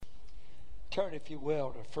Turn, if you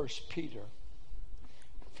will, to 1 Peter.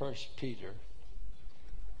 1 Peter.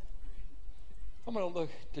 I'm going to look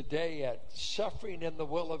today at suffering in the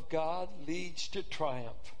will of God leads to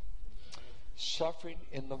triumph. Suffering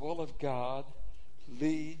in the will of God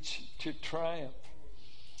leads to triumph.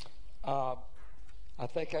 I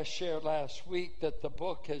think I shared last week that the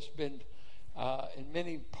book has been, in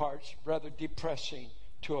many parts, rather depressing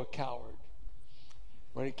to a coward.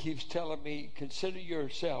 When he keeps telling me, consider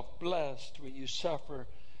yourself blessed when you suffer,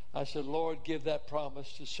 I said, Lord, give that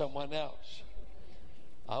promise to someone else.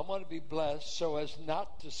 I want to be blessed so as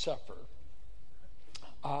not to suffer.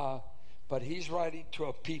 But he's writing to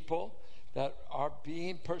a people that are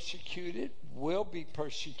being persecuted, will be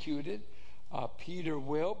persecuted. Peter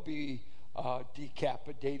will be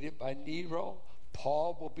decapitated by Nero.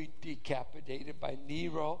 Paul will be decapitated by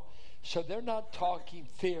Nero. So they're not talking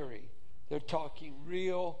theory. They're talking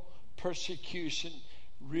real persecution,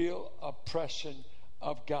 real oppression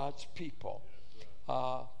of God's people.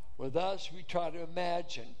 With us, we try to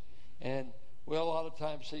imagine, and we a lot of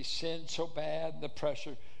times say sin so bad and the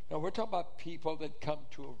pressure. No, we're talking about people that come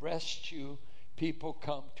to arrest you, people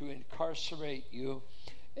come to incarcerate you,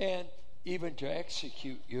 and even to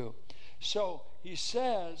execute you. So he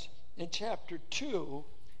says in chapter 2,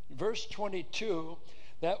 verse 22,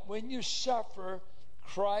 that when you suffer,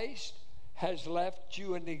 Christ has left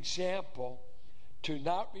you an example to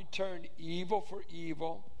not return evil for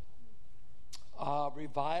evil,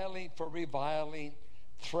 reviling for reviling,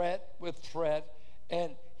 threat with threat.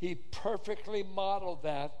 And he perfectly modeled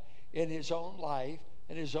that in his own life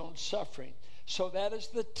and his own suffering. So that is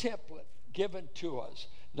the template given to us.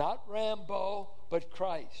 Not Rambo, but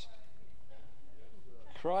Christ.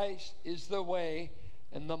 Christ is the way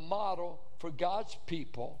and the model for God's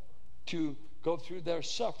people to go through their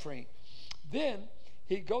suffering. Then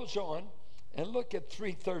he goes on and look at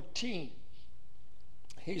 3:13.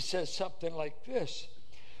 He says something like this: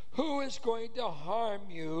 who is going to harm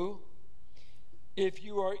you if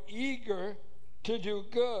you are eager to do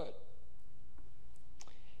good?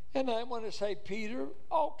 And I want to say, Peter,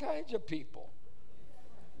 all kinds of people.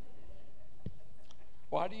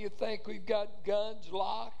 Why do you think we've got guns,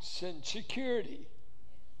 locks, and security?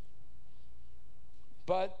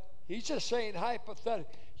 But he's just saying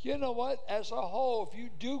hypothetically. You know what? As a whole, if you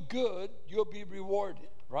do good, you'll be rewarded,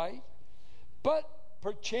 right? But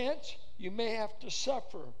perchance, you may have to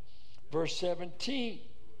suffer. Verse 17.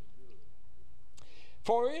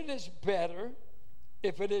 For it is better,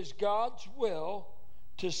 if it is God's will,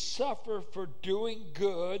 to suffer for doing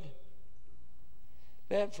good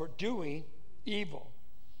than for doing evil.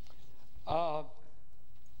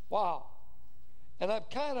 Wow. And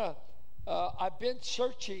I've been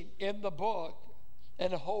searching in the book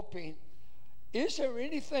and hoping, is there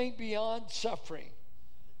anything beyond suffering?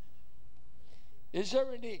 Is there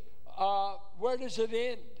any, where does it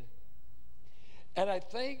end? And I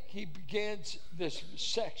think he begins this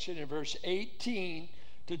section in verse 18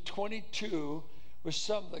 to 22 with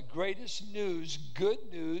some of the greatest news, good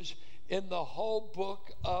news, in the whole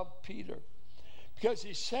book of Peter. Because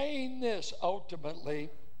he's saying this ultimately,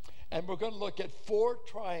 and we're going to look at four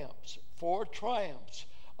triumphs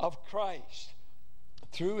of Christ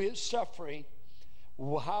through his suffering,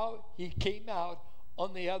 how he came out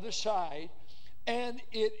on the other side. And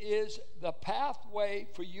it is the pathway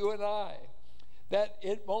for you and I, that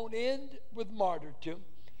it won't end with martyrdom,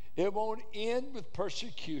 it won't end with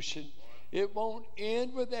persecution, it won't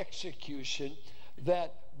end with execution,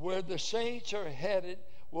 that where the saints are headed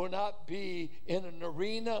will not be in an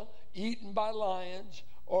arena eaten by lions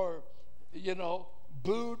or,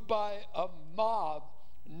 booed by a mob.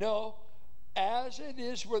 No, as it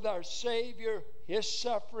is with our Savior, his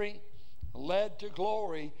suffering led to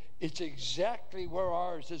glory, it's exactly where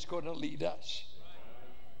ours is going to lead us.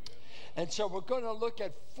 And so we're going to look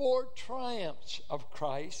at four triumphs of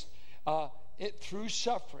Christ through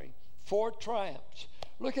suffering. Four triumphs.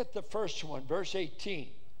 Look at the first one, verse 18.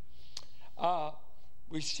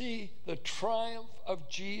 We see the triumph of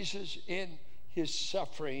Jesus in his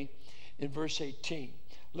suffering in verse 18.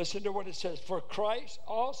 Listen to what it says. For Christ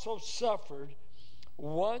also suffered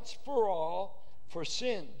once for all for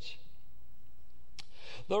sins,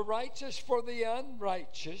 the righteous for the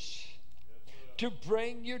unrighteous, to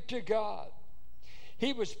bring you to God.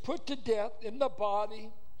 He was put to death in the body,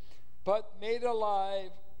 but made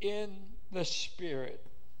alive in the spirit.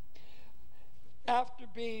 After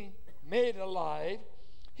being made alive,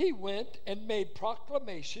 he went and made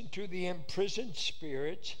proclamation to the imprisoned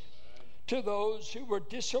spirits, to those who were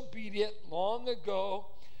disobedient long ago,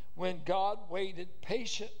 when God waited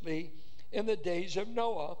patiently in the days of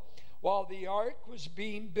Noah while the ark was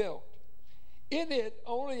being built. In it,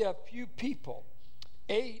 only a few people,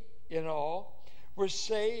 8 in all, were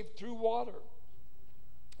saved through water.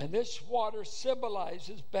 And this water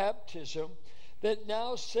symbolizes baptism that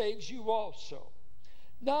now saves you also.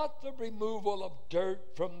 Not the removal of dirt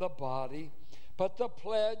from the body, but the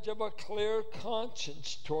pledge of a clear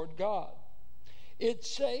conscience toward God. It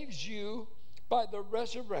saves you by the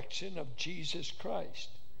resurrection of Jesus Christ,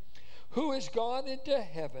 who has gone into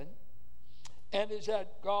heaven and is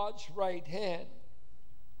at God's right hand,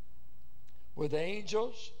 with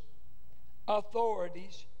angels,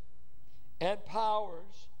 authorities, and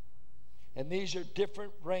powers, and these are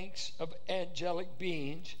different ranks of angelic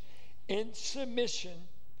beings, in submission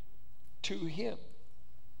to him.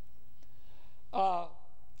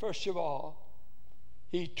 First of all,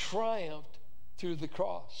 he triumphed through the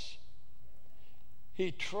cross.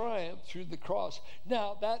 He triumphed through the cross.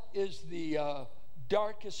 Now, that is the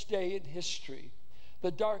darkest day in history,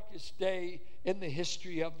 the darkest day in the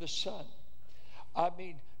history of the sun. I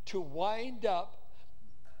mean, to wind up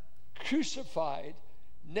crucified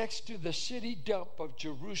next to the city dump of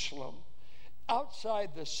Jerusalem,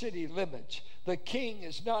 outside the city limits. The king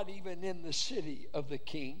is not even in the city of the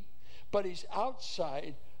king, but he's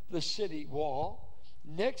outside the city wall,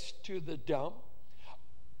 next to the dump.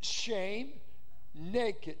 Shame,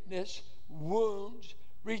 nakedness, wounds,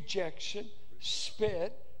 rejection,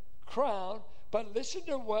 spit, crown. But listen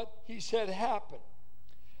to what he said happened.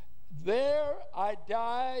 There I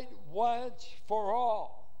died once for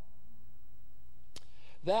all.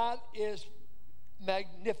 That is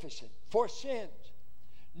magnificent. For sins.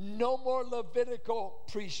 No more Levitical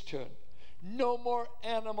priesthood. No more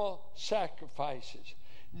animal sacrifices.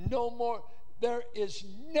 No more. There is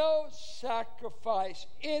no sacrifice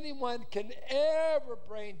anyone can ever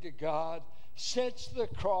bring to God since the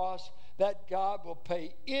cross that God will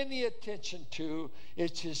pay any attention to.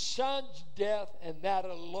 It's his son's death, and that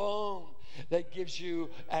alone that gives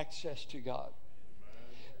you access to God.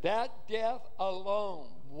 That death alone,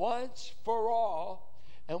 once for all.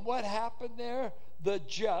 And what happened there? The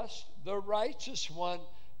just, the righteous one,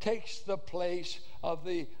 takes the place of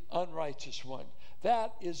the unrighteous one.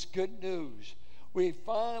 That is good news. We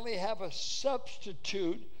finally have a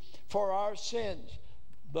substitute for our sins.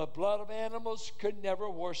 The blood of animals could never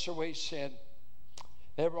wash away sin.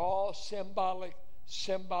 They were all symbolic,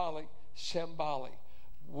 symbolic, symbolic,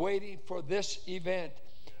 waiting for this event.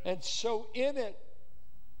 And so in it,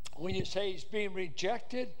 when you say he's being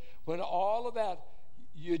rejected, when all of that,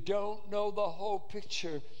 you don't know the whole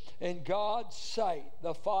picture. In God's sight,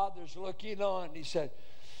 the Father's looking on. He said,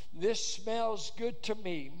 this smells good to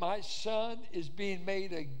me. My son is being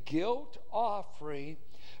made a guilt offering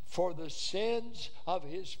for the sins of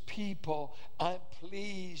his people. I'm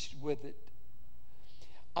pleased with it.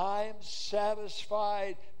 I'm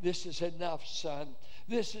satisfied. This is enough, son.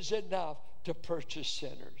 This is enough to purchase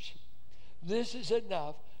sinners. This is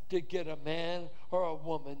enough to get a man or a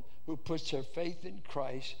woman who puts their faith in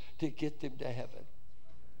Christ to get them to heaven.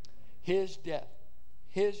 His death.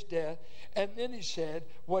 His death. And then he said,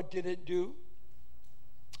 what did it do?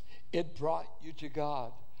 It brought you to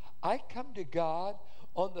God. I come to God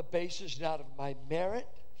on the basis not of my merit,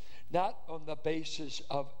 not on the basis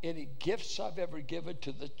of any gifts I've ever given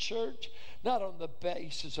to the church, not on the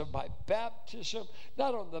basis of my baptism,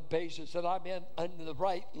 not on the basis that I'm in the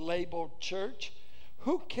right labeled church.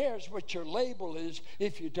 Who cares what your label is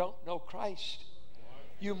if you don't know Christ?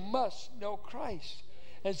 You must know Christ.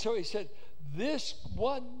 And so he said, this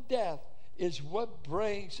one death is what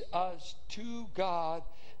brings us to God,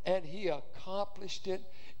 and he accomplished it.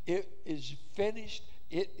 It is finished.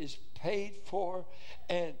 It is paid for,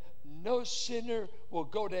 and no sinner will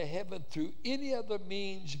go to heaven through any other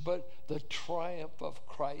means but the triumph of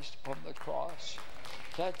Christ on the cross.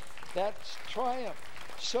 That's triumph.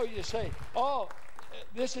 So you say, oh,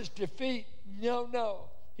 this is defeat. No.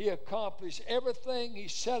 He accomplished everything he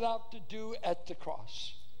set out to do at the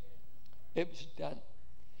cross. It was done.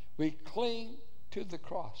 We cling to the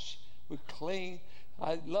cross. We cling.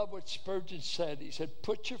 I love what Spurgeon said. He said,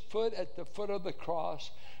 put your foot at the foot of the cross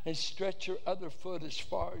and stretch your other foot as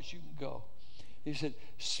far as you can go. He said,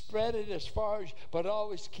 spread it as far as, but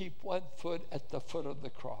always keep one foot at the foot of the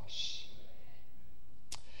cross.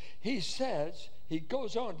 He says, he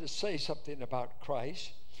goes on to say something about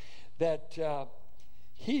Christ, that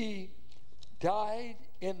he died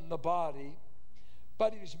in the body,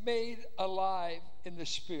 but he was made alive in the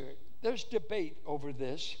spirit. There's debate over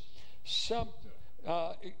this. Some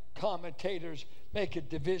commentators make a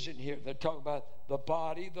division here. They're talking about the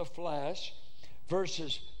body, the flesh,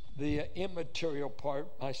 versus the immaterial part,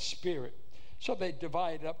 my spirit. So they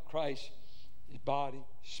divide up Christ's body,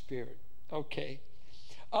 spirit. Okay.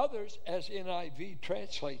 Others, as NIV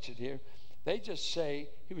translates it here, they just say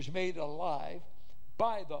he was made alive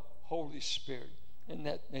by the Holy Spirit. And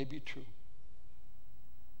that may be true.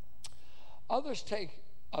 Others take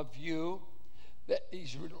a view that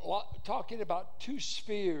he's talking about two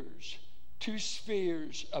spheres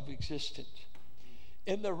of existence.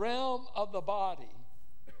 In the realm of the body,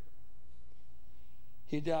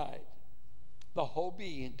 he died. The whole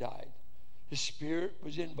being died. His spirit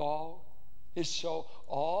was involved. His soul,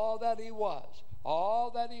 all that he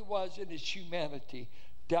was in his humanity,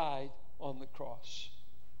 died on the cross.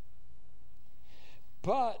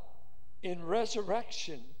 But in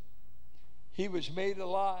resurrection, he was made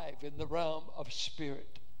alive in the realm of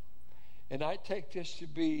spirit. And I take this to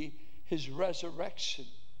be his resurrection,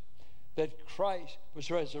 that Christ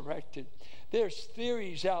was resurrected. There's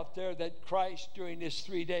theories out there that Christ during his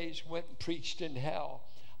 3 days went and preached in hell.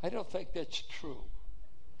 I don't think that's true.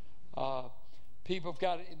 People have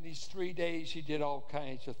got it in these 3 days he did all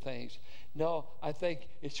kinds of things. No, I think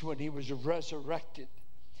it's when he was resurrected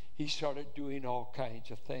he started doing all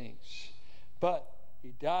kinds of things. But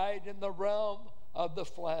he died in the realm of the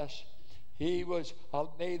flesh. He was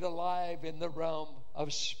made alive in the realm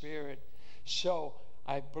of spirit. So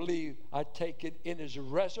I believe, I take it, in his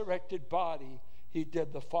resurrected body, he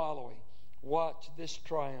did the following. Watch this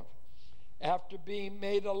triumph. After being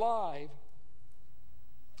made alive,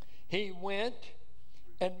 he went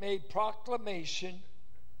and made proclamation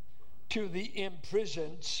to the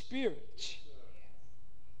imprisoned spirits,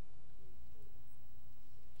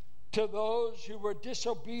 to those who were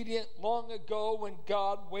disobedient long ago when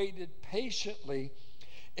God waited patiently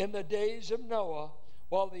in the days of Noah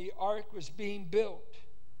while the ark was being built.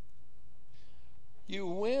 You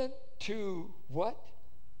went to what?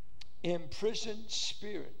 Imprisoned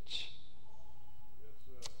spirits.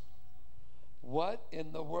 What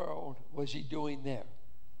in the world was he doing there?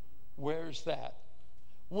 Where's that?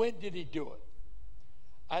 When did he do it?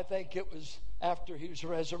 I think it was after he was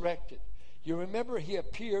resurrected. You remember he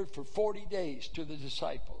appeared for 40 days to the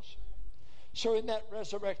disciples. So in that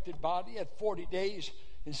resurrected body, at 40 days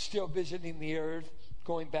and still visiting the earth,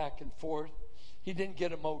 going back and forth, he didn't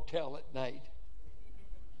get a motel at night.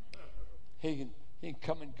 He can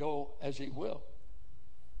come and go as he will.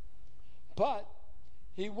 But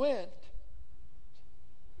he went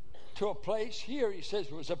to a place here, he says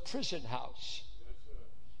it was a prison house.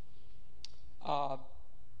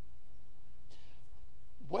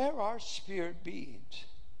 Where are spirit beings?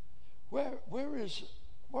 Where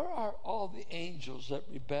are all the angels that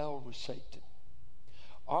rebelled with Satan?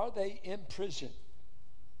 Are they in prison?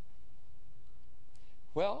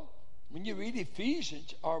 Well, when you read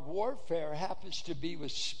Ephesians, our warfare happens to be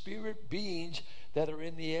with spirit beings that are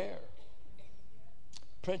in the air.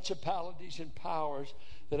 Principalities and powers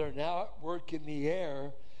that are now at work in the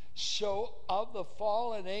air. So of the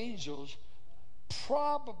fallen angels,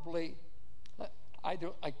 probably, I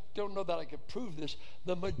don't know that I can prove this,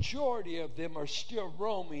 the majority of them are still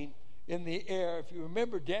roaming in the air. If you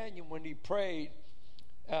remember Daniel when he prayed,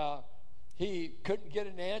 he couldn't get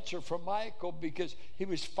an answer from Michael because he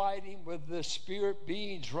was fighting with the spirit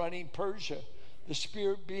beings running Persia, the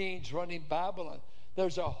spirit beings running Babylon.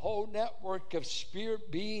 There's a whole network of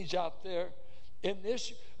spirit beings out there. In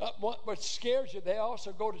this, what scares you, they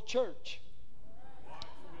also go to church.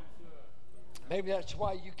 Maybe that's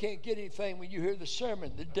why you can't get anything when you hear the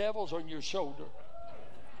sermon. The devil's on your shoulder.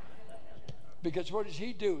 Because what does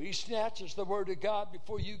he do? He snatches the word of God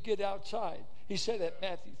before you get outside. He said at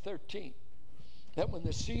Matthew 13, that when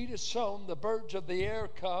the seed is sown, the birds of the air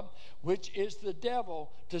come, which is the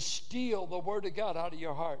devil, to steal the word of God out of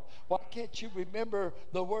your heart. Why can't you remember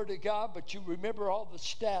the word of God, but you remember all the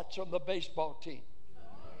stats on the baseball team?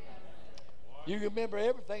 You remember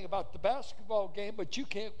everything about the basketball game, but you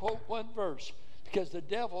can't quote one verse because the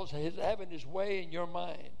devil's having his way in your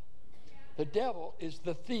mind. The devil is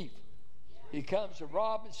the thief. He comes to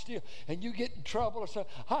rob and steal, and you get in trouble or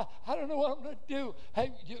something. I don't know what I'm going to do.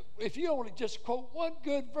 Hey, if you only just quote one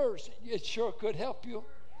good verse, it sure could help you.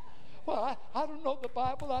 Well, I don't know the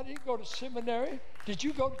Bible. I didn't go to seminary. Did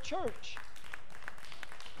you go to church?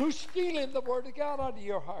 Who's stealing the word of God out of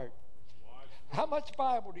your heart? How much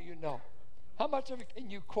Bible do you know? How much of it can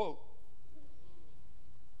you quote?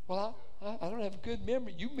 Well, I don't have a good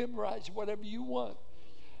memory. You memorize whatever you want.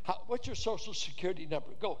 What's your social security number?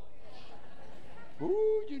 Go.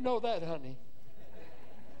 Ooh, you know that, honey.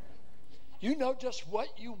 You know just what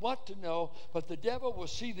you want to know, but the devil will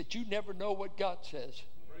see that you never know what God says.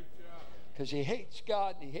 Because he hates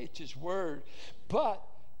God and he hates his word. But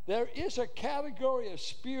there is a category of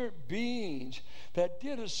spirit beings that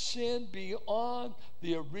did a sin beyond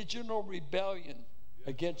the original rebellion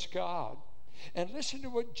against God. And listen to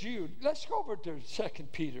what Jude, let's go over to 2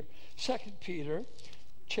 Peter. 2 Peter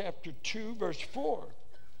chapter 2, verse 4.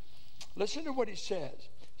 Listen to what he says.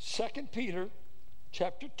 2 Peter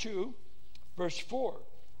chapter 2, verse 4.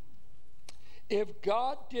 If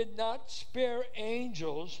God did not spare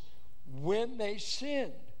angels when they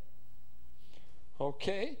sinned.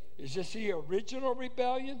 Okay, is this the original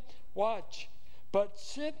rebellion? Watch. But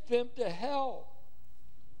sent them to hell.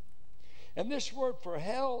 And this word for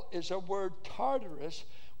hell is a word Tartarus,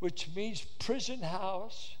 which means prison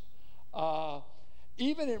house.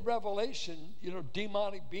 Even in Revelation,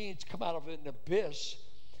 demonic beings come out of an abyss.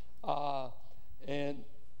 And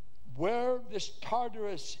where this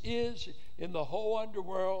Tartarus is in the whole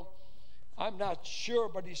underworld, I'm not sure,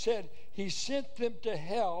 but he said he sent them to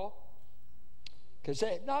hell because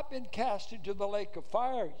they had not been cast into the lake of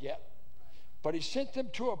fire yet. But he sent them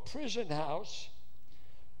to a prison house,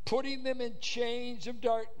 putting them in chains of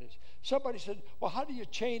darkness. Somebody said, well, how do you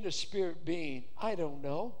chain a spirit being? I don't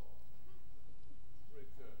know.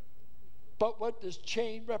 But what does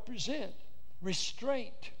chain represent?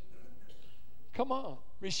 Restraint. Come on,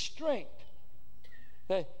 restraint.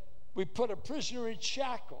 We put a prisoner in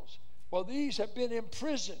shackles. Well, these have been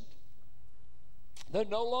imprisoned. They're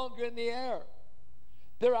no longer in the air.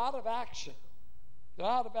 They're out of action. They're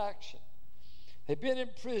out of action. They've been in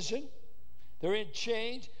prison. They're in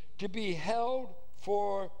chains to be held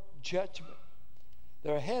for judgment.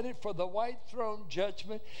 They're headed for the white throne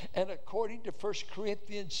judgment. And according to 1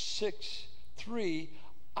 Corinthians 6:3,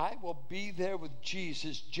 I will be there with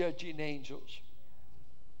Jesus judging angels.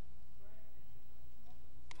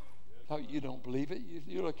 Oh, you don't believe it?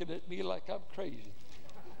 You're looking at me like I'm crazy.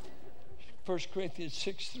 1 Corinthians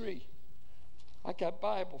 6:3. I got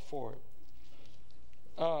Bible for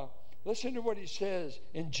it. Listen to what he says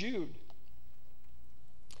in Jude.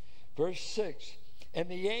 Verse 6. And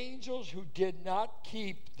the angels who did not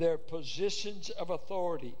keep their positions of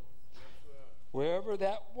authority, wherever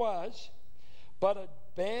that was, but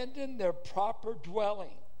abandoned their proper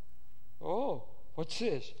dwelling. Oh, what's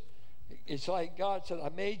this? It's like God said, I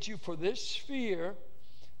made you for this sphere,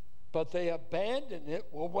 but they abandoned it.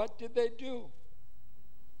 Well, what did they do?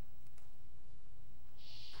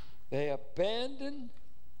 They abandoned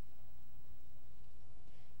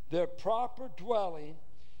their proper dwelling.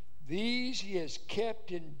 These he has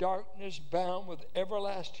kept in darkness, bound with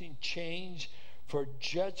everlasting chains for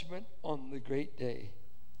judgment on the great day.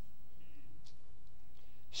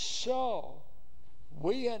 So,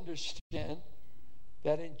 we understand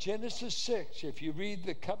that in Genesis 6, if you read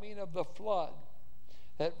the coming of the flood,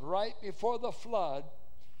 that right before the flood,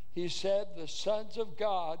 he said the sons of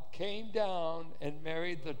God came down and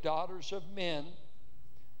married the daughters of men.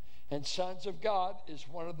 And sons of God is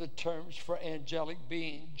one of the terms for angelic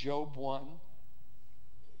being, Job 1.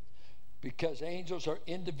 Because angels are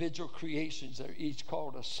individual creations. They're each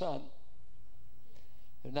called a son.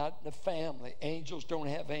 They're not in a family. Angels don't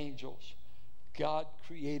have angels. God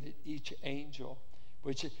created each angel,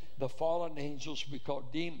 which the fallen angels we call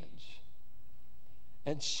demons.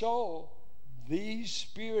 And so these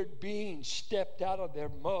spirit beings stepped out of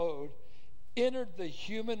their mode, entered the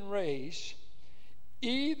human race,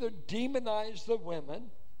 either demonized the women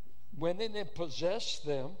and possessed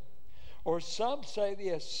them, or some say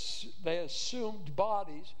they assumed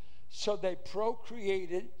bodies, so they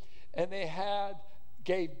procreated and they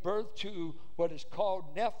gave birth to what is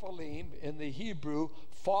called Nephilim in the Hebrew,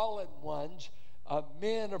 fallen ones,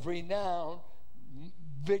 men of renown,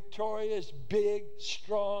 victorious, big,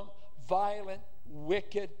 strong, violent,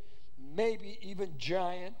 wicked, maybe even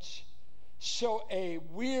giants. So a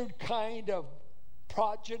weird kind of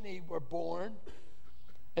progeny were born,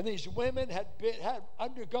 and these women had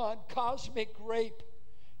undergone cosmic rape,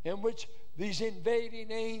 in which these invading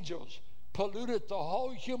angels polluted the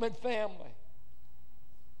whole human family.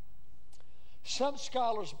 Some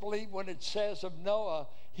scholars believe when it says of Noah,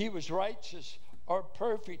 he was righteous or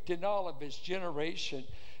perfect in all of his generation.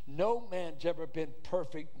 No man's ever been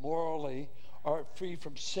perfect morally or free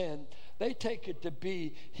from sin. They take it to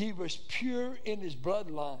be he was pure in his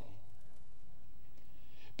bloodline.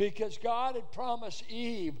 Because God had promised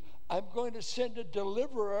Eve, I'm going to send a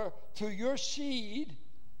deliverer through your seed,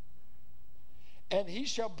 and he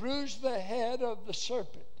shall bruise the head of the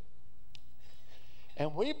serpent.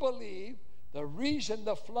 And we believe the reason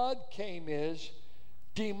the flood came is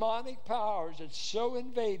demonic powers had so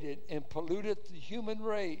invaded and polluted the human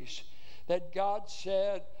race that God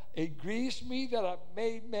said, it grieves me that I've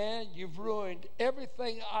made man. You've ruined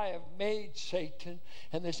everything I have made, Satan,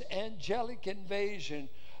 and this angelic invasion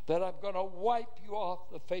that I'm going to wipe you off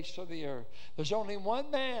the face of the earth. There's only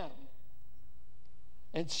one man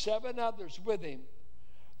and 7 others with him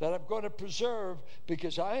that I'm going to preserve,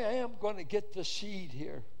 because I am going to get the seed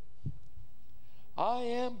here. I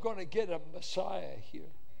am going to get a Messiah here.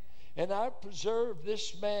 And I preserve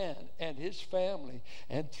this man and his family.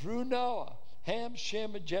 And through Noah, Ham,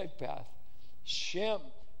 Shem, and Japheth. Shem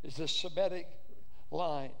is the Semitic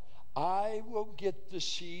line. I will get the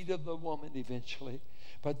seed of the woman eventually.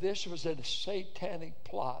 But this was a satanic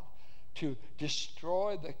plot to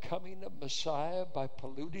destroy the coming of Messiah by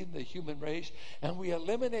polluting the human race. And we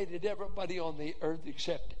eliminated everybody on the earth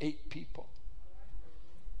except 8 people.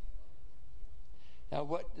 Now,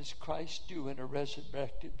 what does Christ do in a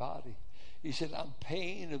resurrected body? He said, I'm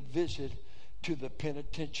paying a visit to the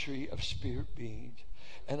penitentiary of spirit beings.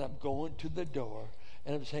 And I'm going to the door.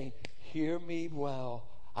 And I'm saying, hear me well.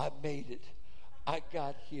 I made it. I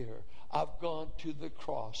got here. I've gone to the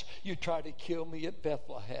cross. You tried to kill me at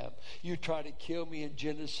Bethlehem. You tried to kill me in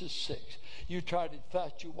Genesis 6. You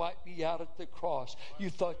thought you wiped me out at the cross. You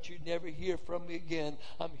thought you'd never hear from me again.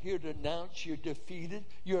 I'm here to announce you're defeated,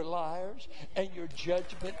 you're liars, and your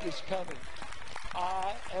judgment is coming.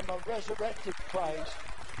 I am a resurrected Christ.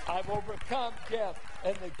 I've overcome death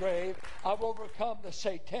and the grave. I've overcome the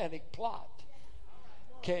satanic plot.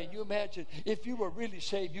 Can you imagine if you were really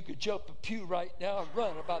saved, you could jump a pew right now and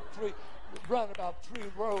run about three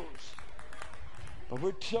rows. But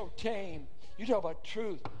we're so tame. You talk about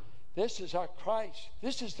truth. This is our Christ.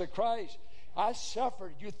 This is the Christ. I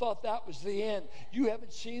suffered. You thought that was the end. You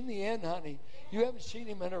haven't seen the end, honey. You haven't seen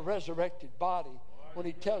him in a resurrected body. When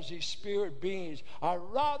he tells these spirit beings, I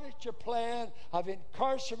routed your plan, I've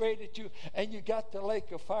incarcerated you, and you got the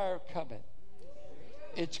lake of fire coming.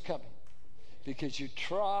 It's coming. Because you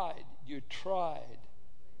tried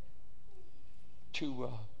to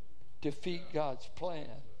defeat God's plan.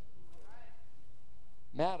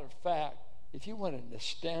 Matter of fact, if you want an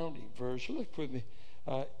astounding verse, look with me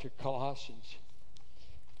to Colossians.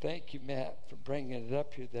 Thank you, Matt, for bringing it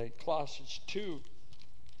up here today. Colossians 2.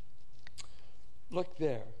 Look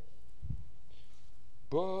there.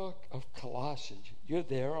 Book of Colossians. You're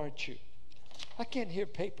there, aren't you? I can't hear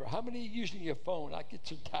paper. How many are using your phone? I get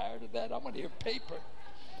so tired of that. I want to hear paper.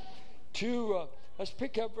 Let's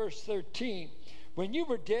pick up verse 13. When you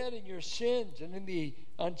were dead in your sins and in the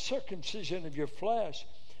uncircumcision of your flesh,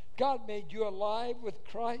 God made you alive with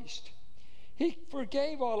Christ. He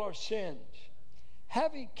forgave all our sins,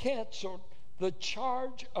 having canceled the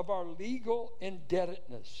charge of our legal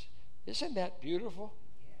indebtedness. Isn't that beautiful?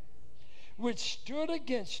 Which stood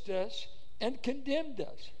against us and condemned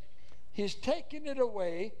us. He's taken it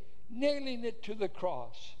away, nailing it to the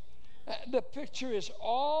cross. The picture is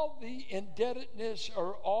all the indebtedness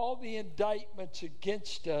or all the indictments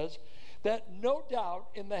against us that no doubt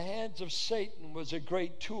in the hands of Satan was a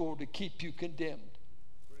great tool to keep you condemned.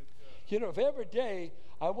 You know, if every day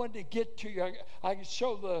I wanted to get to you, I could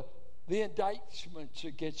show the indictments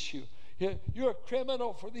against you. You're a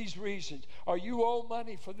criminal for these reasons, or you owe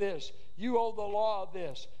money for this, you owe the law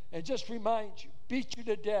this, and just remind you, beat you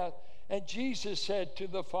to death. And Jesus said to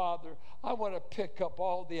the Father, I want to pick up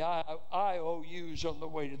all the IOUs on the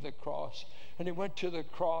way to the cross. And he went to the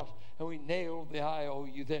cross, and we nailed the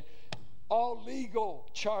IOU there. All legal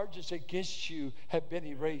charges against you have been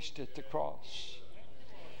erased at the cross.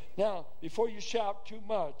 Now, before you shout too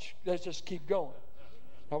much, let's just keep going.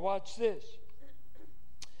 Now watch this.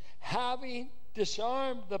 Having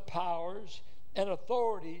disarmed the powers and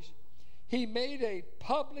authorities, he made a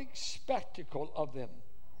public spectacle of them.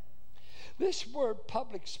 This word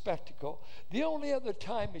public spectacle, the only other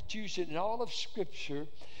time it's used in all of Scripture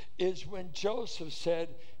is when Joseph said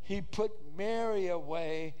he put Mary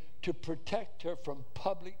away to protect her from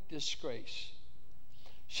public disgrace.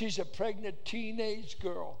 She's a pregnant teenage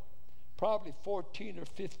girl, probably 14 or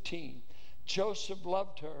 15. Joseph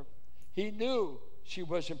loved her. He knew she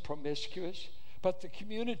wasn't promiscuous, but the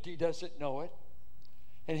community doesn't know it.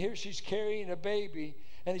 And here she's carrying a baby,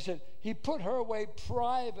 and he said he put her away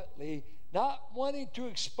privately, not wanting to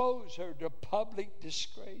expose her to public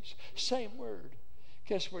disgrace. Same word.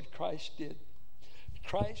 Guess what Christ did?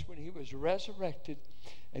 Christ, when he was resurrected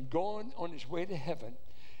and going on his way to heaven,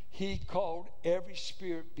 he called every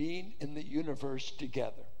spirit being in the universe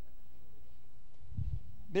together.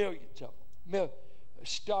 Millions of them.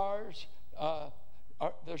 Stars.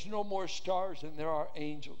 There's no more stars than there are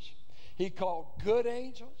angels. He called good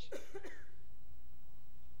angels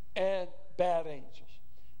and bad angels.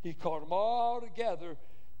 He called them all together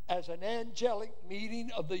as an angelic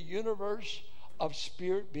meeting of the universe of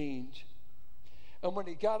spirit beings. And when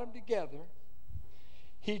he got them together,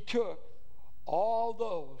 he took all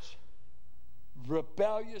those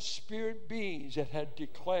rebellious spirit beings that had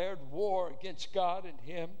declared war against God and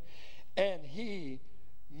him, and he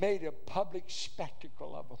made a public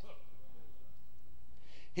spectacle of them.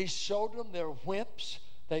 He showed them their wimps.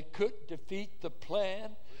 They couldn't defeat the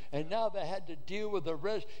plan, and now they had to deal with the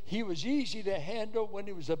rest. He was easy to handle when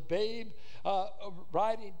he was a babe,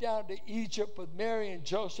 riding down to Egypt with Mary and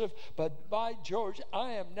Joseph. But by George,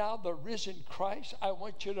 I am now the risen Christ. I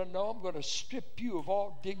want you to know I'm going to strip you of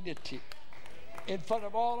all dignity in front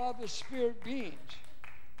of all other spirit beings.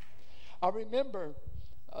 I remember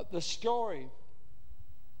the story.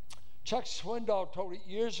 Chuck Swindoll told it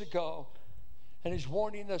years ago, and he's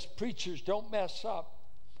warning us preachers, don't mess up.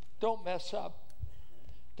 Don't mess up.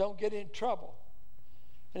 Don't get in trouble.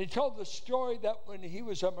 And he told the story that when he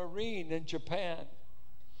was a Marine in Japan,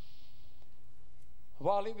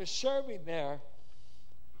 while he was serving there,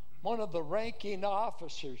 one of the ranking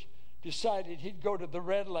officers decided he'd go to the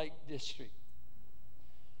Red Lake district.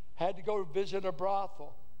 Had to go visit a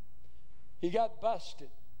brothel. He got busted.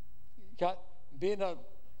 Being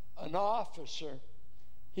an officer,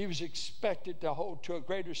 he was expected to hold to a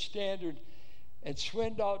greater standard. And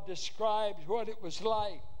Swindoll describes what it was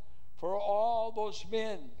like for all those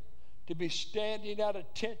men to be standing at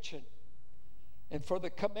attention, and for the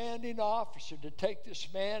commanding officer to take this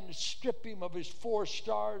man and strip him of his 4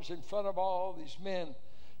 stars in front of all these men,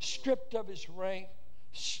 stripped of his rank,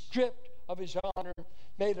 stripped of his honor,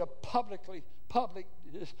 made a public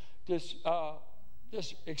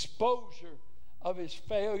this exposure of his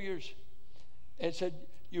failures, and said,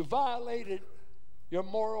 you violated your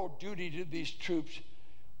moral duty to these troops.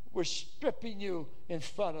 We're stripping you in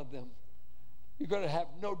front of them. You're going to have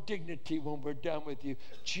no dignity when we're done with you.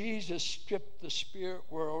 Jesus stripped the spirit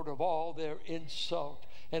world of all their insult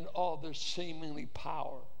and all their seemingly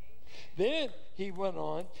power. Then he went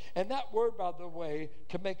on, and that word, by the way,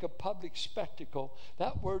 to make a public spectacle,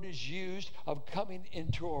 that word is used of coming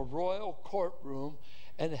into a royal courtroom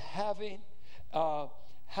and having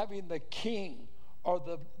the king or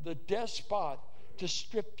the despot to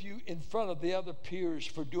strip you in front of the other peers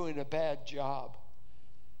for doing a bad job.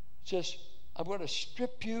 Just, I'm going to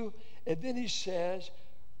strip you. And then he says,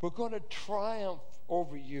 we're going to triumph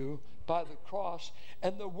over you by the cross.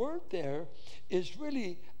 And the word there is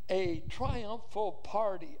really a triumphal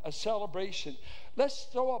party, a celebration. Let's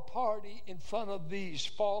throw a party in front of these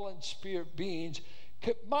fallen spirit beings.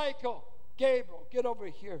 Michael, Gabriel, get over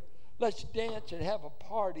here. Let's dance and have a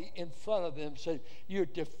party in front of them. So you're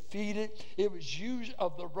defeated. It was used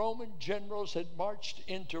of the Roman generals that marched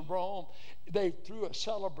into Rome. They threw a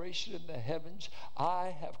celebration in the heavens.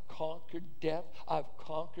 I have conquered death. I've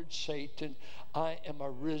conquered Satan. I am a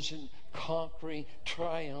risen, conquering,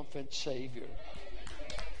 triumphant Savior.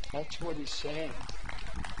 That's what he's saying.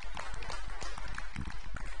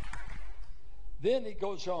 Then he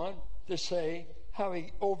goes on to say how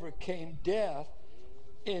he overcame death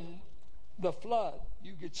in the flood.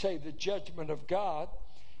 You could say the judgment of God.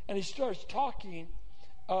 And he starts talking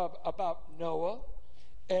about Noah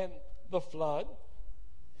and the flood.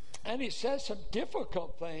 And he says some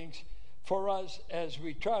difficult things for us as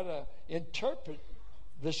we try to interpret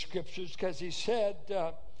the scriptures, because he said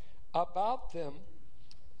about them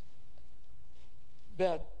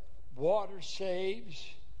that water saves,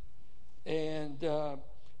 and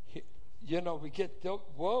we get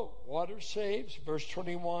water saves, verse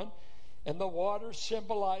 21, and the water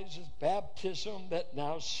symbolizes baptism that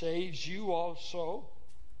now saves you also.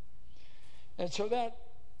 And so that,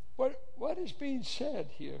 what is being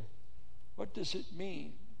said here? What does it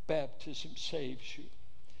mean, baptism saves you?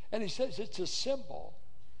 And he says it's a symbol.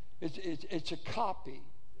 It's a copy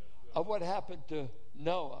of what happened to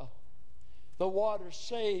Noah. The water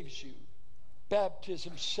saves you.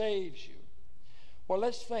 Baptism saves you. Well,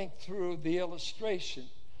 let's think through the illustration.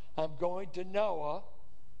 I'm going to Noah.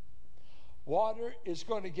 Water is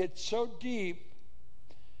going to get so deep.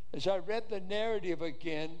 As I read the narrative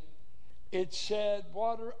again, it said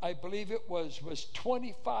water, I believe it was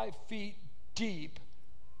 25 feet deep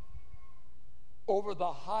over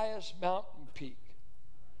the highest mountain peak.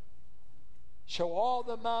 So all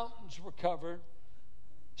the mountains were covered.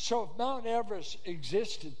 So if Mount Everest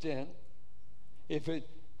existed then, if it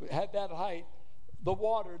had that height, the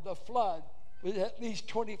water, the flood, was at least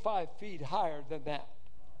 25 feet higher than that.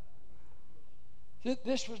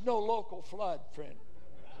 This was no local flood, friend.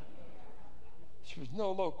 This was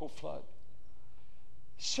no local flood.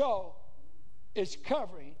 So it's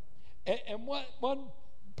covering. And one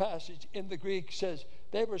passage in the Greek says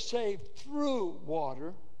they were saved through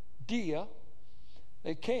water, dia.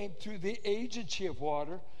 They came through the agency of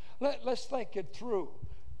water. Let's think it through.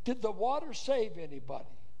 Did the water save anybody?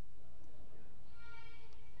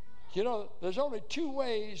 You know, there's only two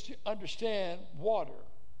ways to understand water.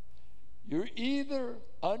 You're either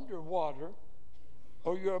underwater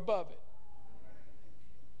or you're above it.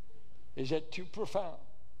 Is that too profound?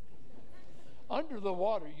 Under the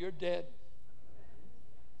water, you're dead.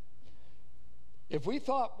 If we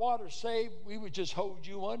thought water saved, we would just hold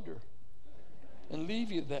you under and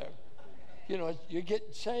leave you there. You know, you're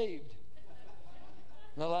getting saved.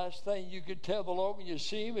 And the last thing you could tell the Lord when you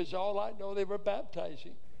see him is, all I know, they were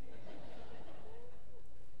baptizing.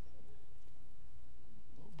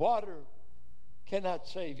 Water cannot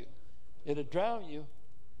save you. It'll drown you,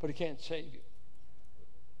 but it can't save you.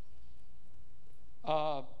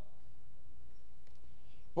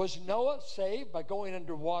 Was Noah saved by going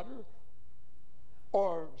underwater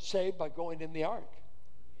or saved by going in the ark?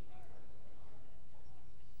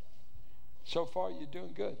 So far, you're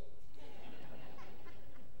doing good.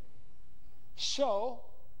 So,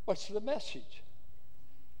 what's the message?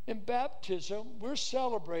 In baptism, we're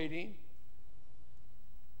celebrating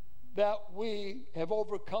that we have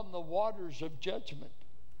overcome the waters of judgment.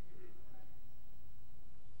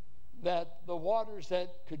 That the waters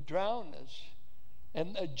that could drown us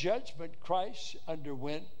and the judgment Christ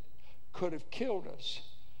underwent could have killed us.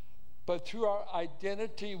 But through our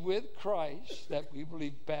identity with Christ, that we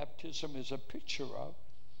believe baptism is a picture of,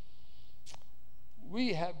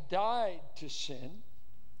 we have died to sin.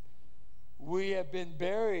 We have been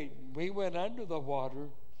buried. We went under the water.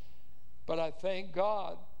 But I thank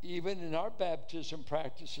God, even in our baptism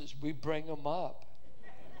practices, we bring them up.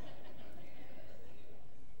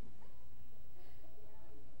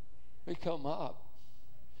 We come up.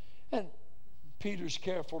 And Peter's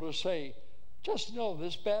careful to say, just know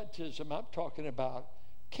this baptism I'm talking about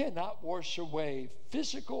cannot wash away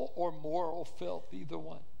physical or moral filth, either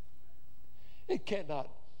one. It cannot.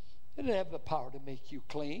 It doesn't have the power to make you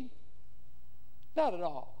clean. Not at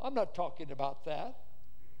all. I'm not talking about that.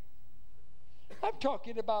 I'm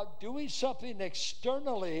talking about doing something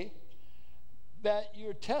externally that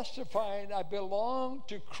you're testifying, I belong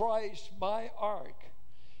to Christ, my ark.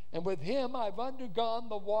 And with him, I've undergone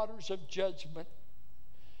the waters of judgment.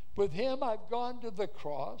 With him, I've gone to the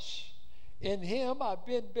cross. In him, I've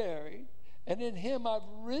been buried. And in him, I've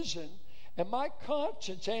risen. And my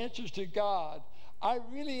conscience answers to God. I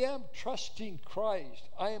really am trusting Christ.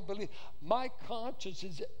 I am believing. My conscience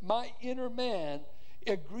is, my inner man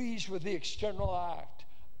agrees with the external act.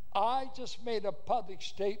 I just made a public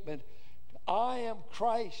statement. I am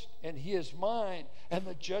Christ, and he is mine, and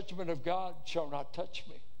the judgment of God shall not touch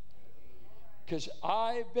me. Because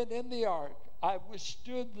I've been in the ark. I've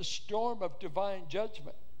withstood the storm of divine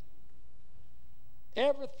judgment.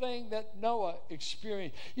 Everything that Noah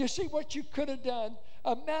experienced. You see what you could have done?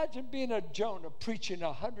 Imagine being a Jonah preaching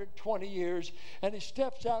 120 years, and he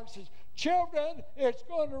steps out and says, children, it's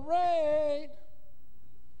going to rain.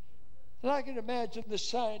 And I can imagine the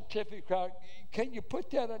scientific crowd. Can you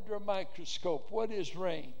put that under a microscope? What is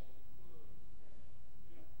rain?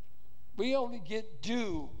 We only get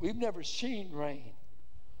dew. We've never seen rain.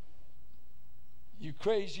 You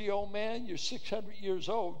crazy old man, you're 600 years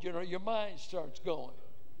old, you know, your mind starts going.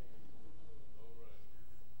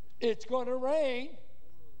 It's going to rain.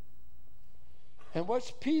 And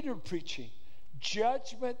what's Peter preaching?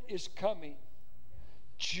 Judgment is coming.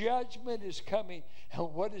 Judgment is coming.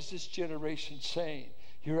 And what is this generation saying?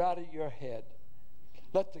 You're out of your head.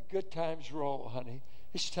 Let the good times roll, honey.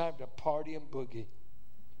 It's time to party and boogie.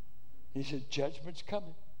 He said, judgment's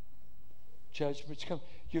coming. Judgment's coming.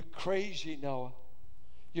 You're crazy, Noah.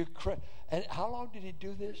 You're crazy. And how long did he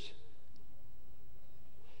do this?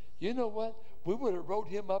 You know what? We would have wrote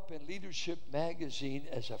him up in Leadership Magazine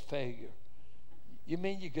as a failure. You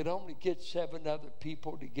mean you could only get 7 other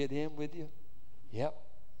people to get in with you? Yep,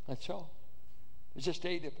 that's all. There's just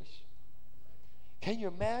 8 of us. Can you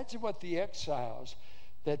imagine what the exiles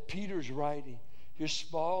that Peter's writing? You're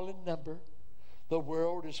small in number. The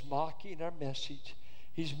world is mocking our message.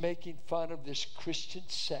 He's making fun of this Christian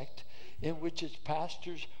sect in which its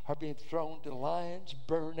pastors are being thrown to lions,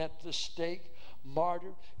 burned at the stake,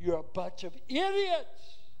 martyred. You're a bunch of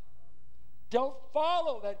idiots. Don't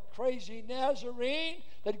follow that crazy Nazarene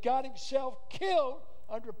that got himself killed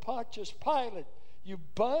under Pontius Pilate. You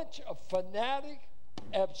bunch of fanatic,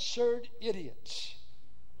 absurd idiots.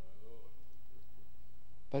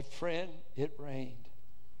 But friend, it rained.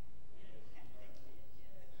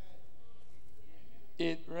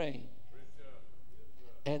 It rained.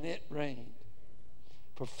 And it rained.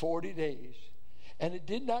 for 40 days. And it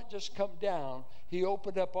did not just come down. He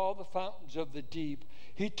opened up all the fountains of the deep.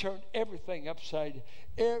 He turned everything upside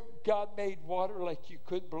down. God made water like you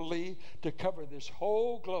couldn't believe to cover this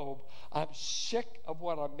whole globe. I'm sick of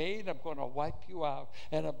what I made. I'm going to wipe you out.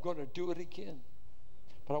 And I'm going to do it again.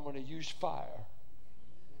 But I'm going to use fire.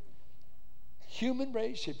 Human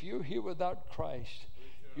race, if you're here without Christ,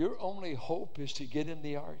 your only hope is to get in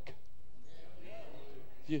the ark.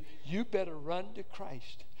 You better run to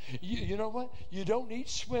Christ. You know what? You don't need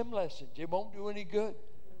swim lessons. It won't do any good.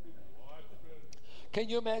 Can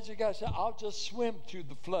you imagine a guy say, I'll just swim through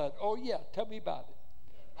the flood? Oh, yeah, tell me about it.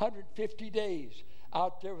 150 days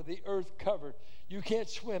out there with the earth covered. You can't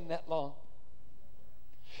swim that long.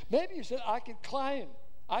 Maybe you said, I can climb.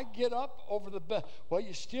 I can get up over the bed. Well,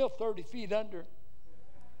 you're still 30 feet under.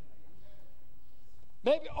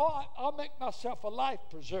 Maybe, I'll make myself a life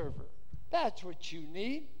preserver. That's what you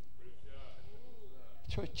need.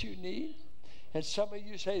 That's what you need. And some of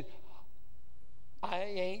you say, I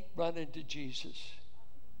ain't running to Jesus.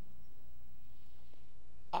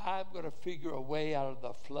 I'm going to figure a way out of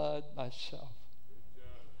the flood myself.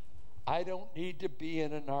 I don't need to be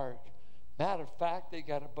in an ark. Matter of fact, they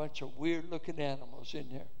got a bunch of weird-looking animals in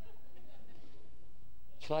there.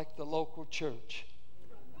 It's like the local church.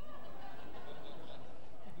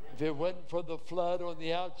 If it wasn't for the flood on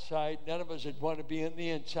the outside, none of us would want to be in the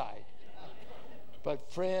inside.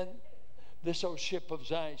 But friend, this old ship of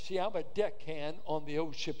Zion, see, I'm a deckhand on the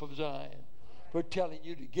old ship of Zion. We're telling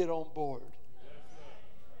you to get on board.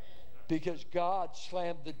 Because God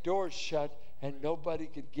slammed the doors shut and nobody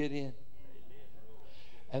could get in.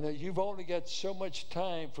 And that you've only got so much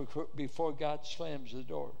time before God slams the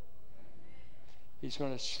door. He's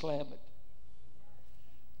going to slam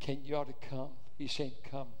it. You ought to come. He's saying,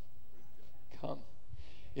 come. Come.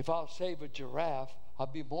 If I'll save a giraffe, I'll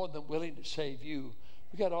be more than willing to save you.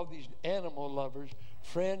 We got all these animal lovers.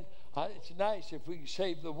 Friend, it's nice if we can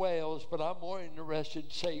save the whales, but I'm more interested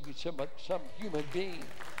in saving some human being.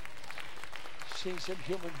 Seeing some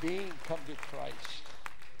human being come to Christ.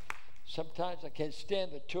 Sometimes I can't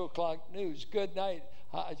stand the 2 o'clock news. Good night.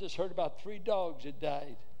 I just heard about 3 dogs that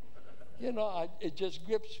died. You know, it just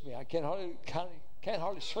grips me. I can't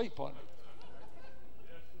hardly sleep on it.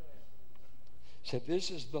 So this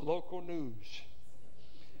is the local news.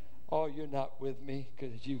 Oh, you're not with me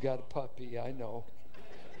because you got a puppy. I know.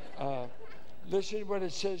 Listen to what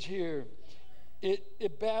it says here.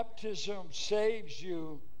 Baptism saves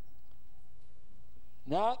you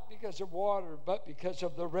not because of water, but because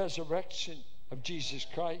of the resurrection of Jesus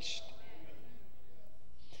Christ,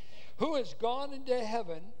 who has gone into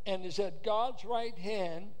heaven and is at God's right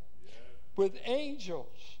hand with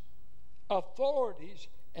angels, authorities,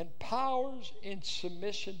 and powers in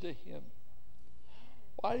submission to him.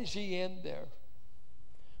 Why does he end there?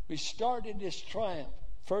 We start in his triumph.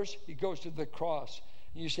 First, he goes to the cross.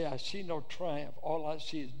 And you say, I see no triumph. All I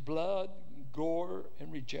see is blood, gore,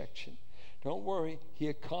 and rejection. Don't worry. He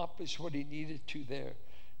accomplished what he needed to there.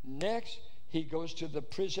 Next, he goes to the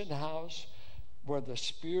prison house where the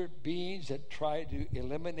spirit beings that try to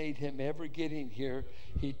eliminate him ever getting here,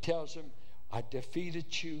 he tells them, I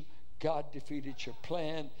defeated you. God defeated your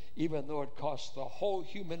plan. Even though it cost the whole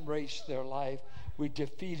human race their life, we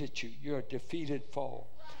defeated you. You're a defeated foe.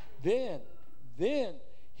 Then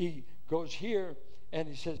he goes here and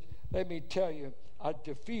he says, let me tell you, I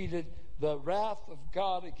defeated the wrath of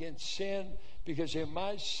God against sin because in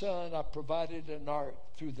my Son I provided an ark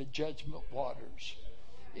through the judgment waters.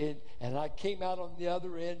 And I came out on the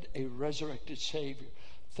other end a resurrected Savior.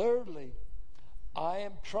 Thirdly, I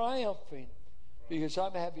am triumphing because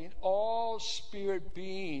I'm having all spirit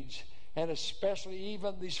beings, and especially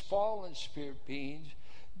even these fallen spirit beings.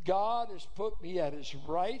 God has put me at his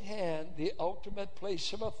right hand, the ultimate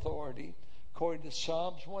place of authority, according to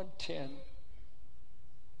Psalms 110.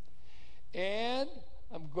 And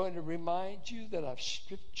I'm going to remind you that I've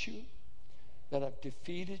stripped you, that I've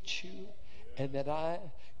defeated you, and that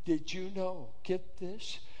did you know, get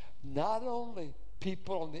this, not only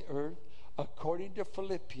people on the earth, according to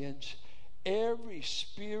Philippians, every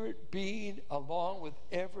spirit being along with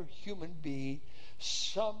every human being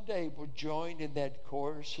someday will join in that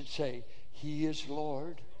chorus and say, he is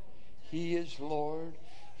Lord, he is Lord,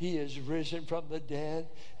 he is risen from the dead,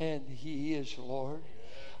 and he is Lord.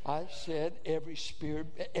 I said every spirit,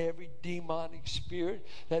 every demonic spirit,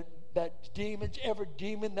 that demons, every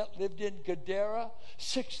demon that lived in Gadara,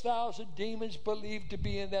 6,000 demons believed to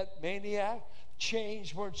be in that maniac.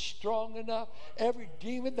 Chains weren't strong enough. Every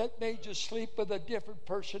demon that made you sleep with a different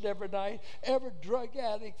person every night. Every drug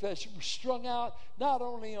addict that's strung out, not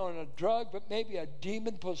only on a drug, but maybe a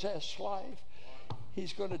demon-possessed life.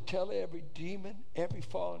 He's going to tell every demon, every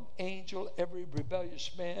fallen angel, every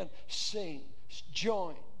rebellious man, sing,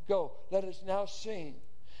 join, go. Let us now sing.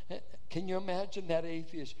 Can you imagine that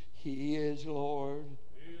atheist? He is Lord.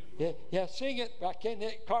 Yeah, sing it. I can't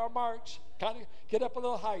hit Karl Marx. Kind of get up a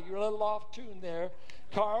little higher. You're a little off tune there.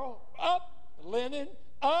 Carl, up. Lenin,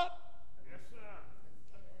 up. Yes, sir.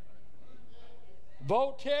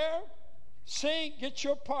 Voltaire, sing, get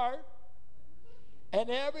your part.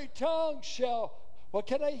 And every tongue shall. Well,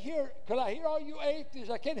 can I hear? Can I hear all you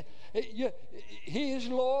atheists? I can't. He is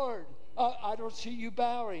Lord. I don't see you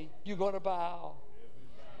bowing. You're going to bow.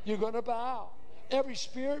 You're going to bow. Every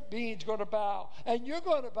spirit being's going to bow. And you're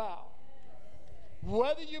going to bow.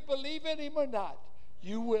 Whether you believe in him or not,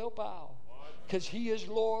 you will bow. Because he is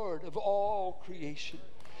Lord of all creation.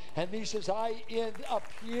 And he says, I end up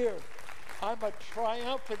here. I'm a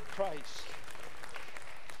triumphant Christ.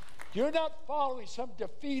 You're not following some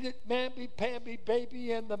defeated mamby-pamby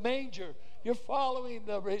baby in the manger. You're following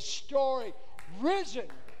the restoring, risen,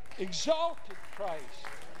 exalted Christ.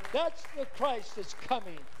 That's the Christ that's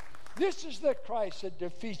coming. This is the Christ that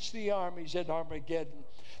defeats the armies at Armageddon.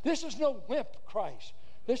 This is no wimp Christ.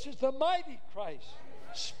 This is the mighty Christ.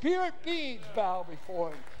 Spirit beings bow before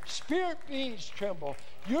him. Spirit beings tremble.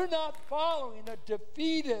 You're not following a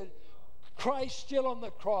defeated Christ still on the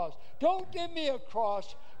cross. Don't give me a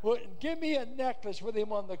cross. Give me a necklace with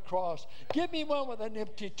him on the cross. Give me one with an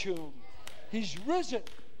empty tomb. He's risen.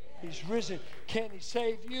 He's risen. Can he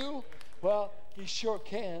save you? Well, he sure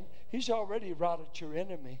can. He's already routed your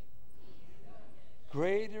enemy.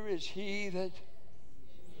 Greater is he that...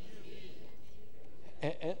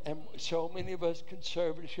 And so many of us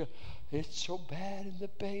conservatives go, it's so bad in the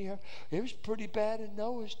Bay Area. It was pretty bad in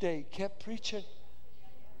Noah's day. He kept preaching.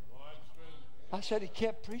 I said, he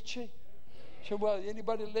kept preaching. So, well,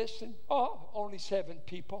 anybody listen? Oh, only 7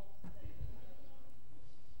 people.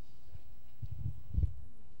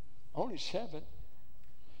 Only 7.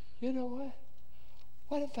 You know what?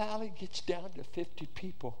 What if Valley gets down to 50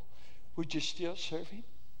 people? Would you still serve him?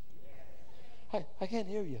 I can't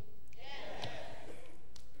hear you.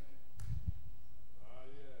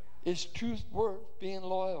 Is truth worth being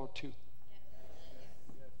loyal to?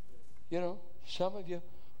 You know, some of you,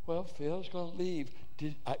 well, Phil's going to leave.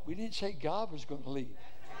 We didn't say God was going to leave.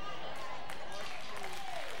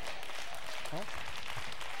 Huh?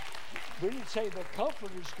 We didn't say the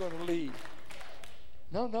Comforter's going to leave.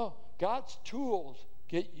 No. God's tools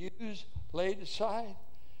get used, laid aside.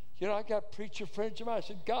 You know, I got preacher friends of mine. I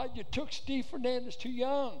said, God, you took Steve Fernandez too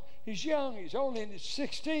young. He's young. He's only in his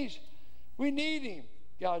 60s. We need him.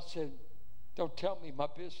 God said, don't tell me my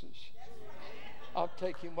business. I'll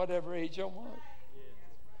take him whatever age I want.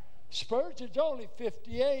 Spurgeon's only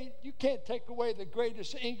 58. You can't take away the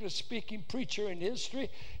greatest English-speaking preacher in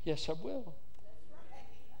history. Yes, I will.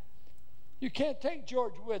 You can't take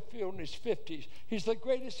George Whitefield in his 50s. He's the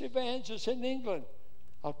greatest evangelist in England.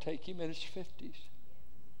 I'll take him in his 50s.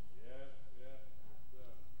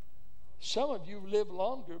 Some of you live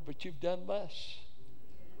longer, but you've done less.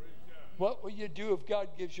 What will you do if God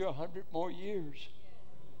gives you 100 more years?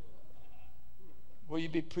 Will you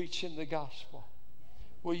be preaching the gospel?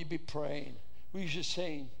 Will you be praying? Will you just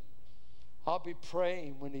saying, I'll be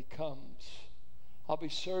praying when he comes. I'll be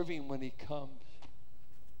serving when he comes.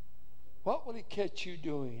 What will he catch you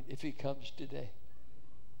doing if he comes today?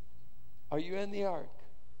 Are you in the ark?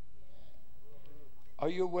 Are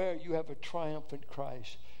you aware you have a triumphant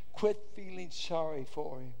Christ? Quit feeling sorry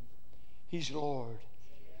for him. He's Lord.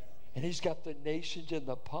 And he's got the nations in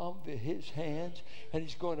the palm of his hands, and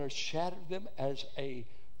he's going to shatter them as a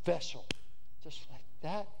vessel. Just like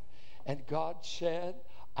that. And God said,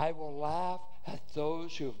 I will laugh at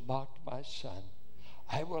those who have mocked my son.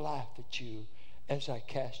 I will laugh at you as I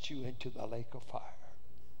cast you into the lake of fire.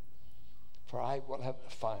 For I will have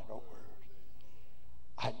the final word.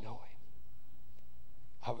 I know him.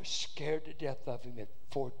 I was scared to death of him at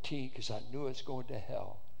 14 because I knew I was going to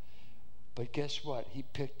hell. But guess what? He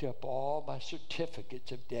picked up all my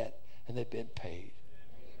certificates of debt, and they've been paid.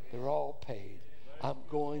 They're all paid. I'm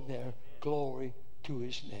going there. Glory to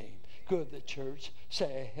his name. Good, the church.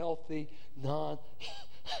 Say a healthy, can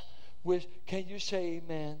you say amen?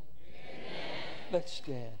 Amen? Let's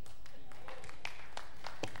stand.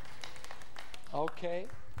 Okay.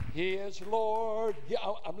 He is Lord.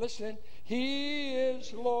 I'm listening. He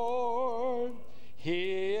is Lord.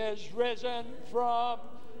 He is risen from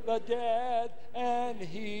the dead, and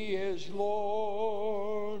he is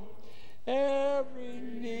Lord. Every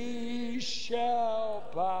knee shall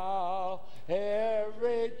bow,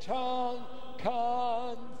 every tongue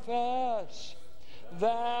confess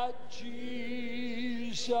that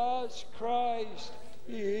Jesus Christ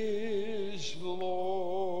is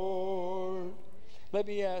Lord. Let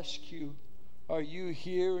me ask you, are you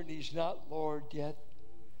here and He's not Lord yet?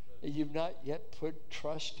 And you've not yet put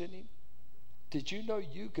trust in Him? Did you know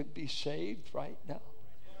you can be saved right now?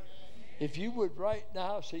 If you would right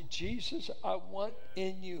now say, Jesus, I want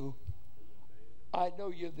in you. I know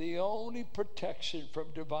you're the only protection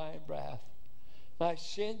from divine wrath. My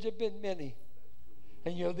sins have been many,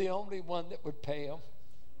 and you're the only one that would pay them.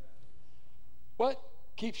 What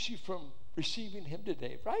keeps you from receiving Him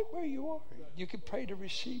today? Right where you are. You can pray to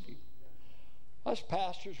receive Him. Us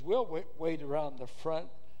pastors, we'll wait around the front.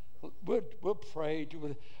 We'll pray.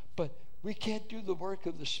 But we can't do the work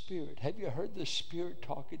of the Spirit. Have you heard the Spirit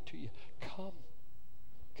talking to you? Come.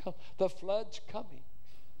 Come. The flood's coming.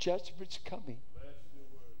 Judgment's coming.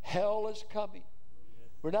 Hell is coming.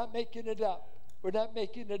 We're not making it up. We're not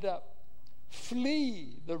making it up.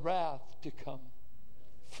 Flee the wrath to come.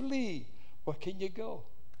 Flee. Where can you go?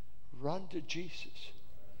 Run to Jesus.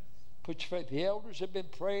 Put your faith. The elders have been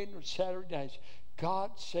praying on Saturday nights.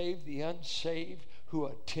 God save the unsaved who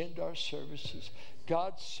attend our services.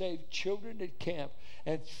 God save children at camp.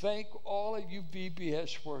 And thank all of you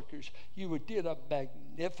VBS workers. You did a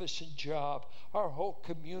magnificent job. Our whole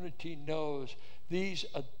community knows these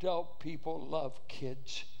adult people love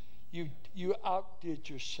kids. You outdid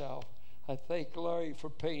yourself. I thank Larry for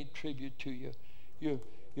paying tribute to you.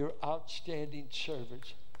 You're outstanding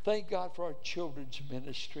servants. Thank God for our children's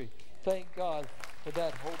ministry. Thank God for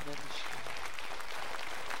that whole ministry.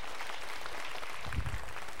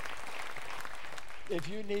 If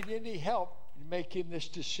you need any help in making this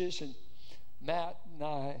decision, Matt and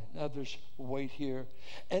I and others will wait here.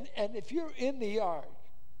 And if you're in the ark,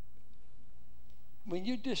 when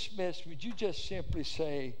you dismiss, would you just simply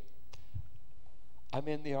say, I'm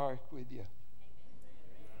in the ark with you?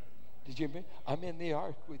 Did you hear me? I'm in the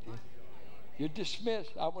ark with you. You're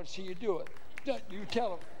dismissed. I want to see you do it. You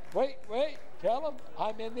tell them. Wait. Tell them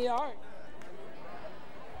I'm in the ark.